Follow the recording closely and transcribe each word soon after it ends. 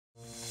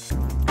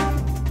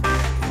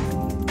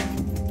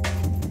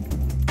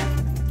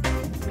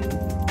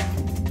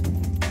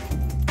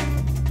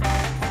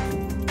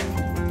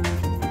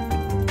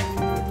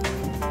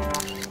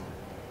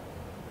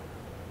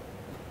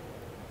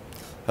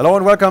Hello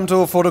and welcome to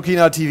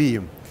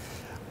photokinaTV.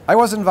 I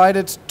was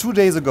invited 2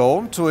 days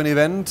ago to an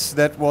event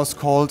that was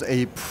called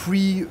a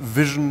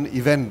pre-vision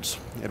event.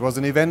 It was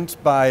an event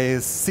by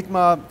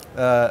Sigma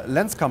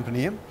lens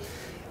company,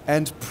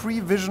 and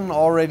pre-vision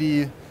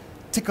already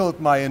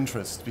tickled my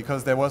interest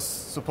because there was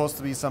supposed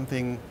to be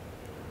something,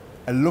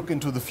 a look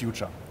into the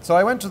future. So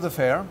I went to the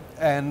fair,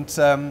 and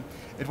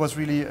it was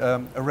really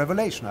a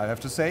revelation, I have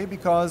to say,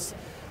 because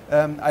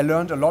I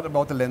learned a lot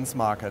about the lens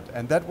market,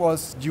 and that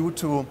was due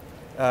to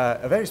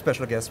a very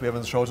special guest we have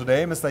on the show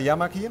today, Mr.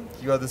 Yamaki.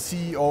 You are the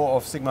CEO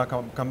of Sigma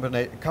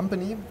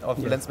company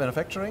of lens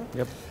manufacturing.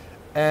 Yep.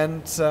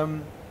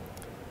 And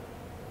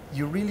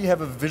you really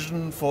have a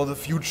vision for the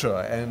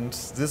future, and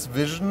this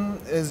vision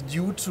is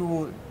due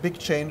to big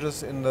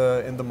changes in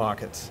the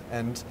market.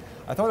 And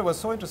I thought it was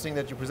so interesting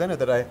that you presented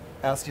that I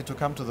asked you to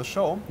come to the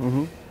show,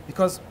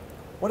 because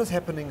what is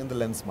happening in the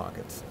lens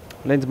market?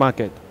 Lens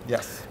market?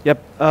 Yes.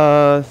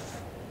 Yep.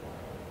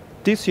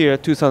 This year,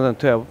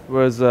 2012,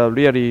 was a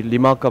really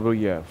remarkable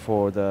year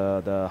for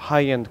the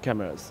high-end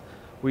cameras.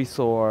 We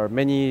saw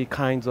many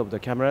kinds of the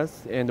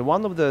cameras, and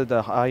one of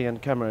the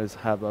high-end cameras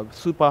have a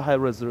super high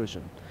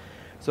resolution.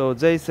 So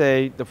they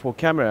say that for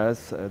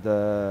cameras,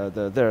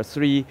 there are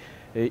three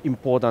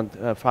important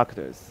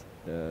factors: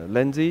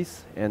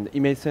 lenses, and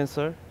image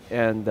sensor,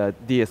 and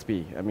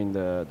DSP. I mean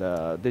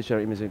the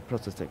digital imaging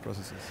processing.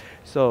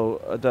 So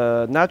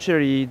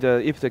naturally,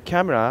 if the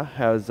camera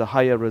has a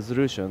higher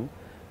resolution,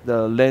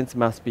 the lens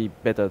must be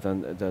better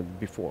than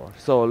before.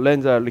 So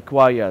lenses are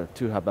required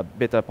to have a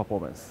better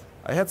performance.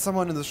 I had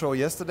someone in the show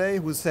yesterday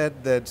who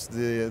said that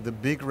the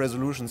big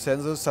resolution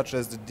sensors, such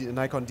as the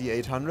Nikon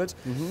D800,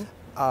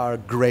 are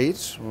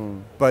great,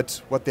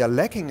 but what they are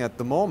lacking at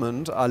the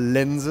moment are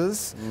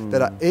lenses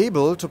that are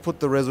able to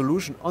put the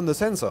resolution on the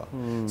sensor.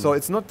 So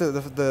it's not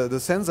the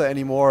sensor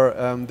anymore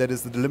that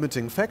is the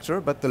limiting factor,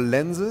 but the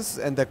lenses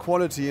and their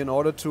quality in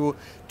order to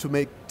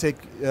take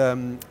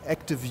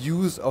active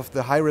use of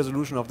the high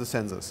resolution of the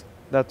sensors.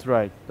 That's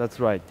right. That's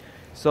right.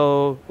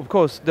 So of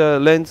course the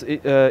lens,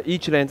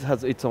 each lens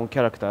has its own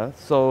character.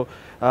 So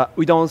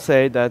we don't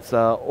say that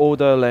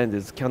older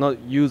lenses cannot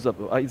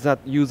usable. It's not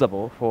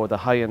usable for the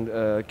high-end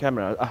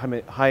camera,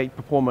 high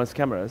performance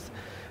cameras.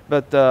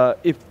 But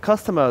if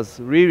customers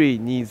really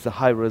need the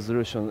high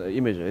resolution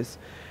images,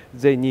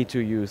 they need to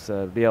use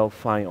real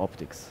fine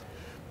optics.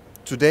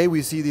 Today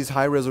we see these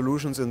high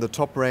resolutions in the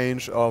top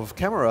range of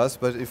cameras,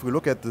 but if we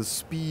look at the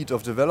speed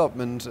of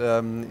development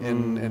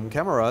in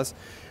cameras,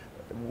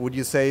 would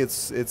you say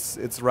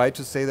it's right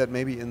to say that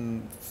maybe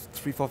in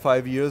 3, 4,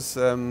 5 years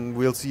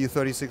we'll see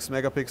 36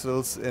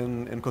 megapixels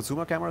in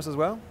consumer cameras as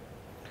well?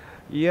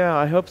 Yeah,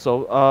 I hope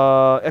so.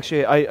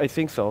 Actually, I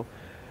think so.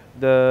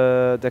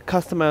 The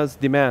customers'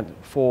 demand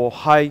for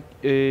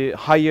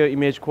higher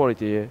image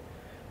quality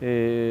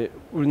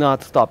will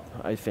not stop,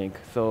 I think.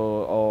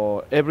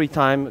 So every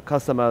time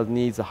customer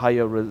needs a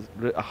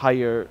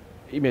higher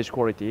image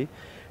quality,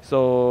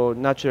 so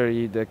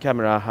naturally the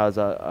camera has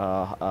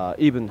a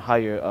even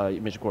higher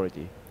image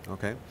quality.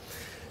 Okay.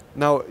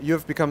 Now you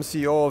have become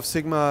CEO of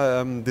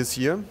Sigma this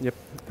year. Yep.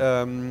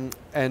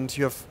 And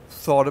you have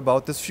thought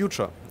about this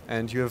future,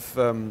 and you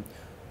have,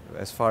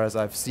 as far as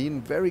I've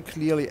seen, very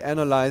clearly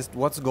analyzed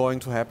what's going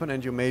to happen,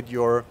 and you made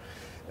your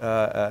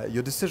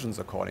decisions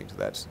according to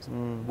that.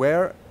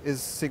 Where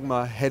is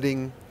Sigma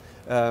heading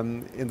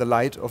in the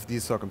light of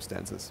these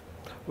circumstances?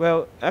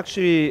 Well,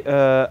 actually,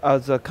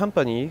 as a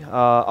company,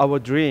 our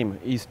dream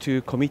is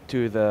to commit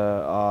to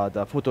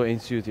the photo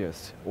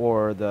enthusiasts,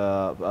 or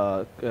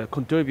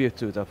contribute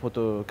to the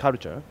photo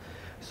culture.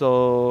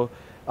 So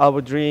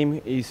our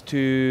dream is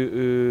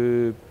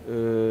to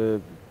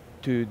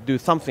do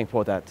something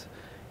for that,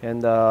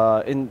 and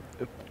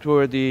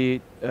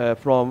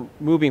from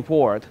moving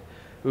forward,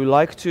 we would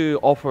like to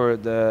offer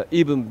the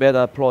even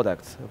better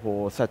products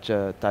for such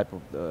a type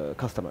of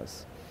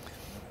customers.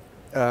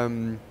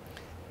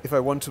 If I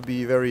want to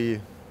be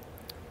very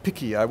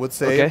picky, I would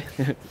say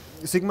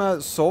Sigma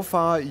so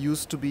far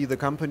used to be the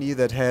company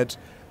that had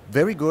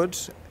very good,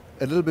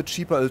 a little bit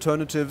cheaper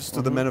alternatives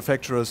to the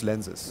manufacturer's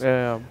lenses.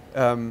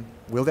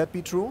 Will that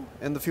be true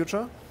in the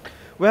future?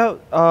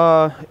 Well,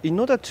 in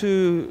order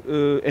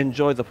to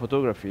enjoy the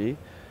photography,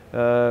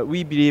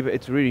 we believe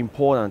it's really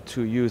important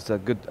to use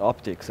good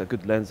optics,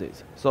 good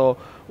lenses. So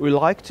we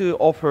like to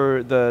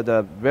offer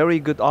the very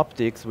good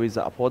optics with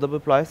an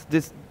affordable price.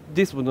 This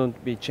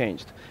wouldn't be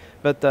changed.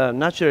 But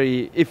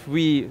naturally, if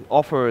we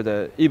offer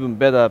the even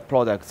better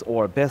products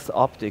or best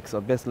optics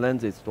or best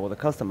lenses for the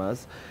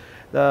customers,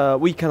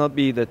 we cannot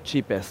be the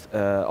cheapest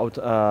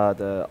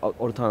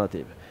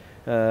alternative.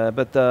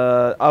 But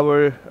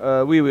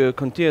we will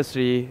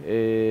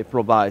continuously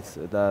provide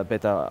the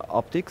better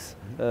optics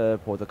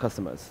for the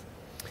customers.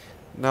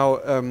 Now,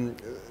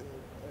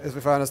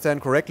 if I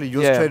understand correctly,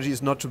 your strategy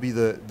is not to be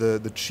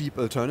the cheap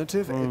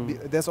alternative.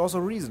 There's also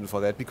a reason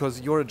for that, because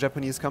you're a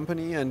Japanese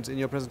company, and in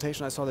your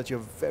presentation I saw that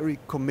you're very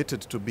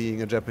committed to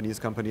being a Japanese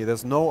company.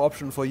 There's no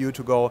option for you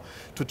to go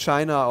to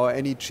China or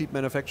any cheap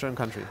manufacturing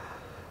country.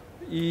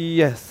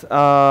 Yes,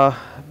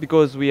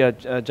 because we are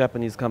a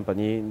Japanese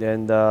company,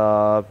 and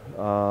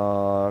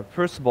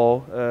first of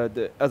all,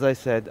 as I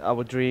said,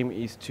 our dream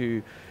is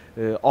to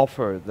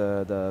offer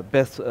the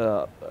best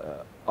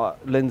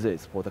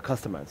lenses for the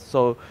customers.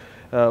 So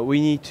we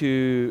need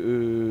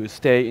to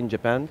stay in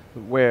Japan,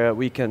 where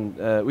we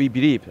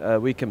believe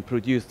we can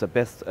produce the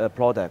best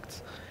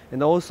products,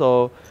 and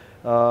also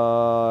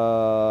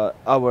our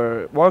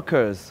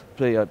workers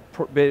play a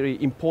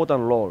very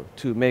important role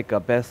to make a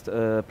best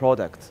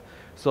products.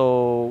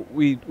 So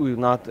we will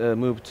not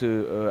move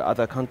to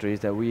other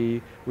countries. That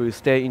we will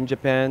stay in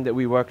Japan. That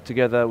we work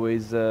together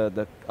with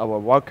our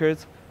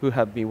workers who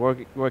have been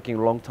working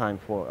a long time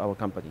for our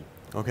company.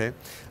 Okay,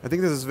 I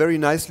think this is very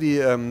nicely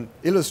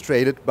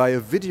illustrated by a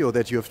video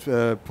that you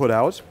have put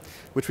out,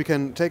 which we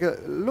can take a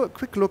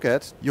quick look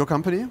at. Your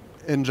company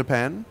in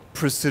Japan,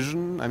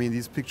 precision. I mean,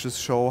 these pictures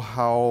show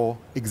how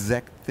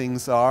exact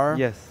things are.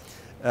 Yes.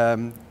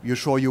 You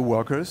show your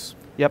workers.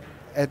 Yep.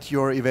 At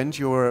your event,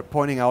 you're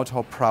pointing out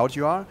how proud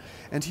you are.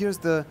 And here's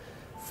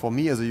for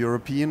me as a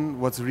European,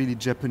 what's really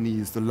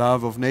Japanese, the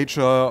love of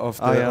nature, of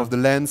the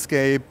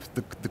landscape,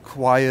 the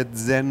quiet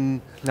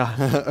Zen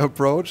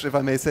approach, if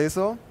I may say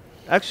so.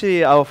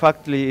 Actually, our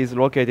factory is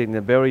located in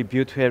a very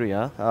beautiful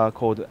area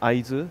called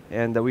Aizu,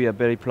 and we are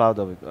very proud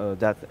of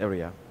that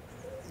area.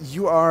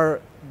 You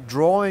are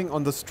drawing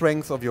on the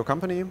strengths of your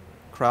company,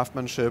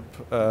 craftsmanship,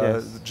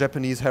 Yes.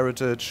 Japanese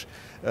heritage,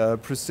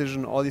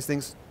 precision, all these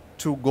things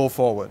to go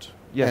forward.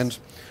 Yes. And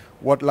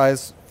what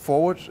lies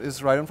forward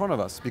is right in front of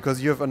us, because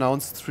you have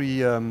announced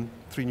three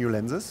new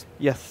lenses.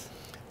 Yes.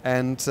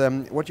 And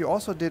what you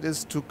also did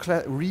is to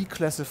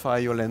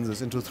reclassify your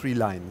lenses into 3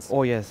 lines.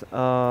 Oh yes.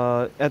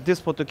 At this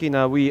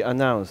photokina, we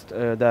announced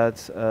that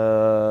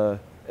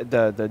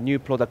the new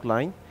product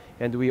line,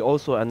 and we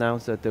also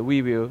announced that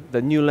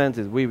the new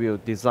lenses we will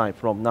design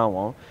from now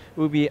on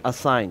will be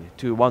assigned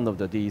to one of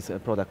these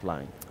product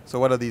line. So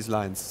what are these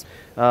lines?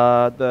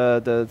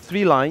 The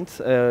 3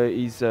 lines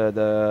is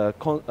the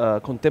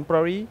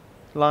contemporary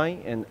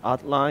line, and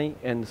art line,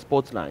 and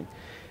sports line.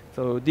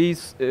 So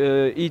these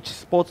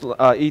each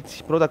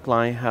product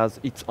line has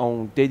its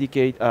own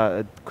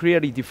dedicated,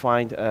 clearly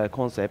defined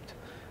concept,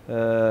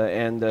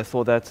 and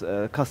so that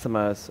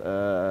customers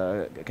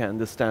can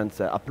understand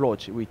the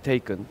approach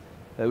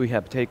we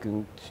have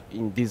taken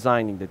in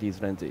designing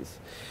these lenses.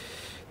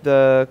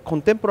 The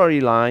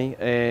contemporary line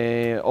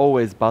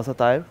always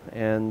versatile,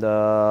 and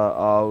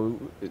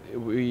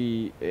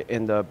we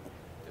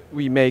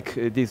make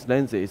these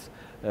lenses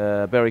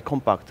very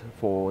compact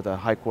for the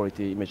high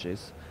quality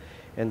images.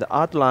 And the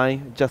art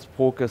line just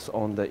focus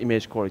on the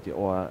image quality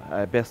or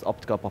best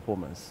optical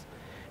performance.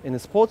 And the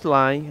sports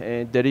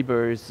line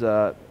delivers,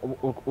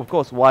 of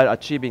course, while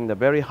achieving the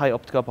very high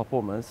optical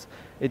performance,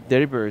 it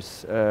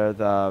delivers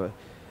the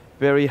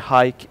very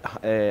high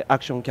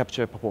action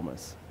capture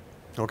performance.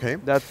 Okay.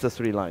 That's the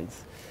 3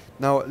 lines.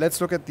 Now let's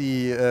look at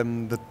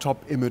the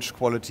top image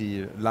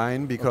quality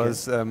line,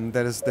 because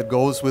that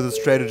goes with the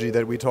strategy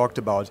that we talked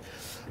about.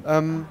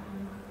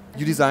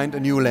 You designed a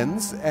new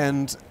lens,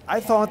 and I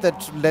thought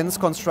that lens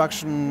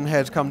construction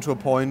had come to a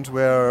point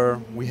where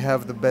we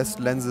have the best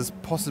lenses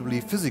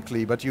possibly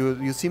physically, but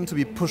you seem to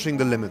be pushing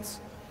the limits.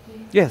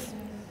 Yes,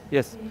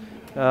 yes.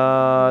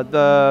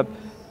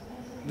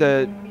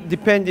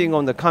 Depending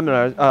on the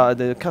camera,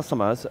 the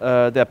customers,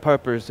 their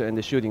purpose and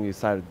the shooting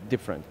is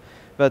different.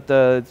 But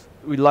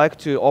we like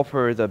to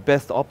offer the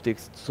best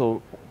optics,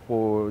 to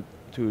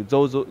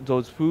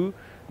those who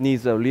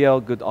needs a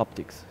real good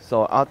optics.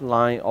 So art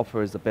line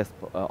offers the best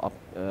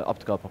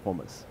optical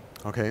performance.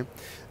 Okay.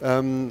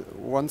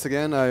 Once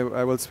again,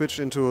 I will switch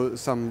into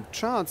some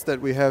charts that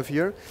we have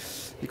here,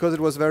 because it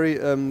was very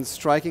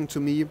striking to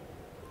me.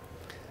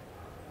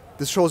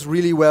 This shows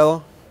really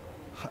well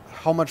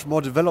how much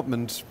more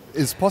development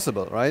is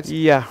possible, right?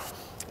 Yeah.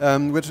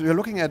 We're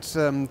looking at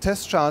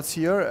test charts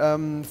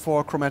here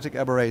for chromatic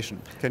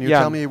aberration. Can you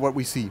tell me what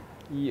we see?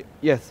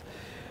 Yes.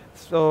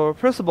 So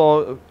first of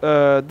all,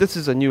 this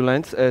is a new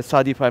lens,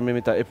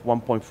 35mm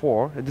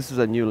f1.4. This is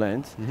a new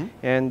lens,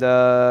 and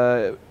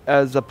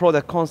as a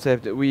product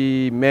concept,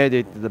 we made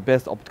it the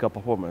best optical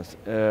performance.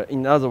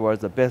 In other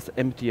words, the best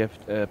MTF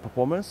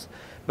performance.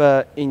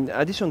 But in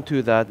addition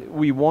to that,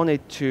 we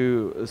wanted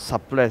to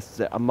suppress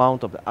the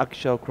amount of the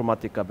actual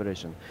chromatic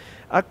aberration.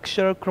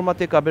 Actual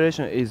chromatic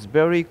aberration is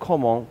very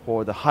common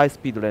for the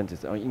high-speed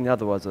lenses. In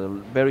other words,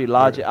 very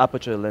large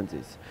aperture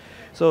lenses.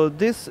 So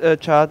this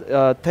chart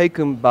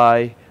taken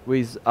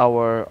with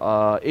our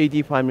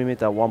 85mm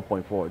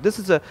 1.4. This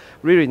is a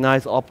really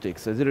nice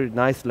optics, a really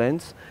nice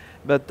lens,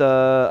 but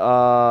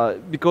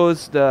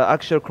because the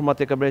actual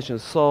chromatic aberration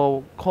is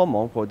so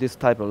common for this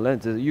type of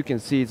lenses, you can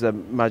see the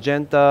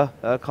magenta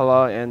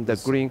color and the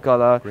green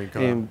color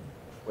in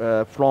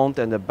front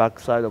and the back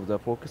side of the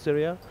focus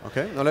area.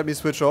 Okay, now let me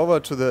switch over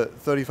to the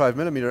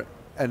 35mm,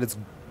 and it's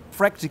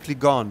practically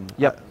gone.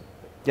 Yep.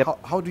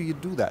 How do you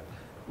do that?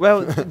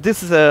 Well,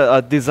 this is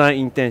a design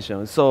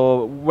intention.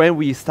 So when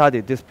we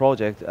started this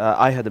project,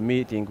 I had a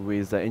meeting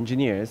with the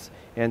engineers,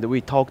 and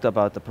we talked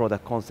about the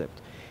product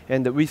concept.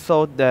 And we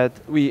thought that,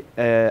 we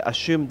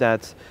assumed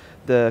that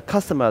the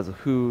customers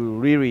who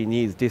really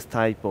need this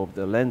type of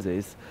the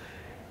lenses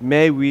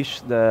may wish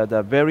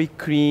the very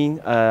clean,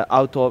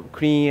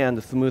 clean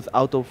and smooth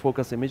out of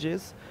focus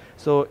images.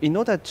 So in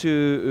order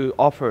to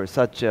offer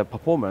such a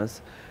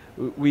performance,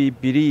 we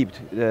believed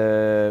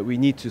we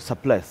need to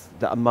suppress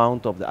the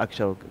amount of the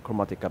actual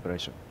chromatic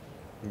aberration.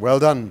 Well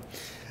done.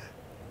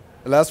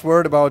 Last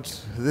word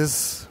about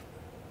this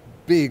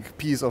big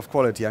piece of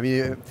quality. I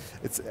mean,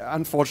 it's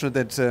unfortunate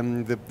that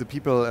the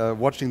people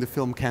watching the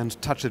film can't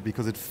touch it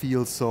because it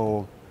feels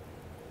so.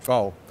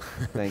 Wow.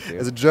 Thank you.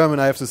 As a German,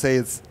 I have to say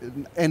it's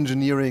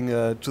engineering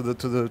to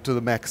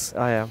the max.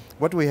 Ah, yeah.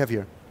 What do we have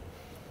here?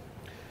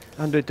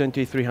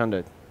 120,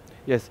 300.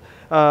 Yes.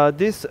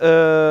 This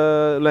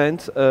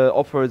lens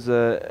offers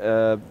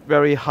a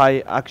very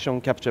high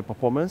action capture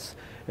performance,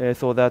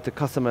 so that the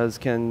customers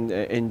can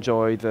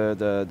enjoy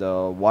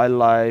the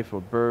wildlife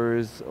or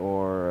birds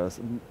or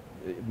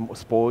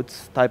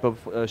sports type of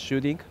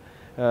shooting.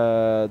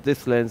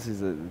 This lens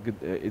is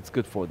it's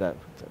good for that.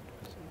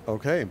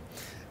 Okay.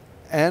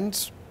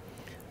 And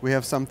we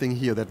have something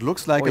here that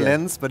looks like a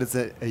lens, but it's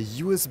a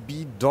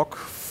USB dock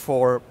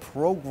for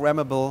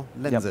programmable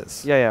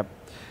lenses. Yep.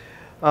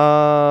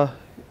 Yeah.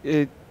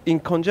 In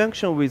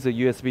conjunction with the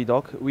USB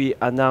dock, we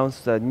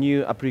announced a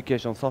new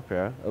application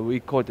software. We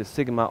call it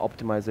Sigma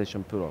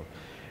Optimization Pro.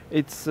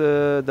 It's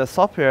the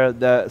software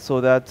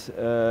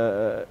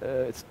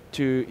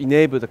to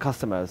enable the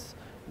customers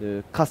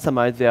to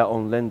customize their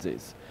own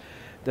lenses.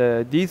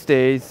 These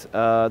days,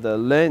 the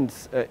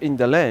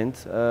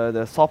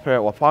software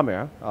or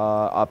firmware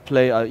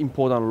play an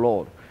important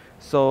role.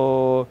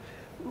 So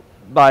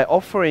by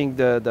offering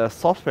the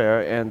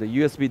software and the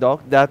USB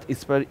dock that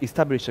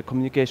establish a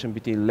communication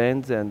between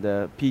lens and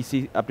the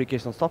PC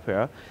application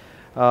software,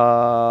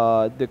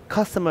 the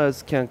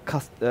customers can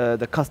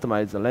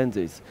customize the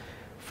lenses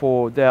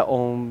for their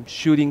own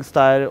shooting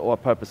style or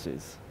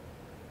purposes.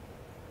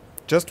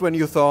 Just when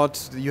you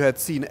thought you had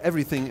seen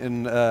everything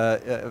in,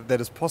 that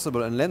is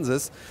possible in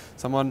lenses,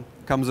 someone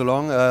comes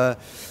along,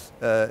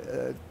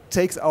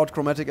 takes out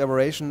chromatic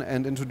aberration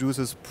and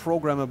introduces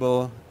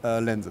programmable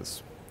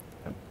lenses.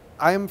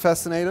 I am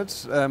fascinated.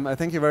 I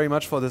thank you very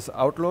much for this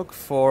outlook,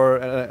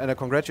 and I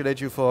congratulate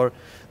you for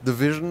the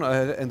vision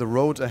and the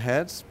road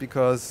ahead,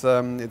 because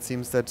it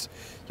seems that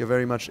you're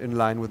very much in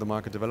line with the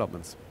market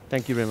developments.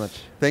 Thank you very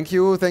much. Thank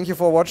you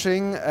for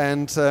watching,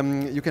 and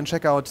you can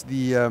check out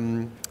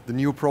the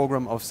new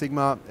program of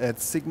Sigma at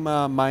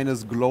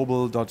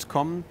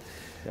sigma-global.com,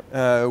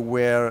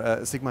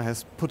 where Sigma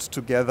has put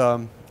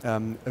together a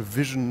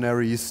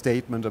visionary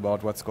statement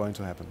about what's going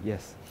to happen.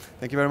 Yes.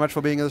 Thank you very much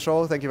for being in the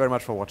show. Thank you very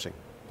much for watching.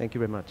 Thank you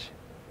very much.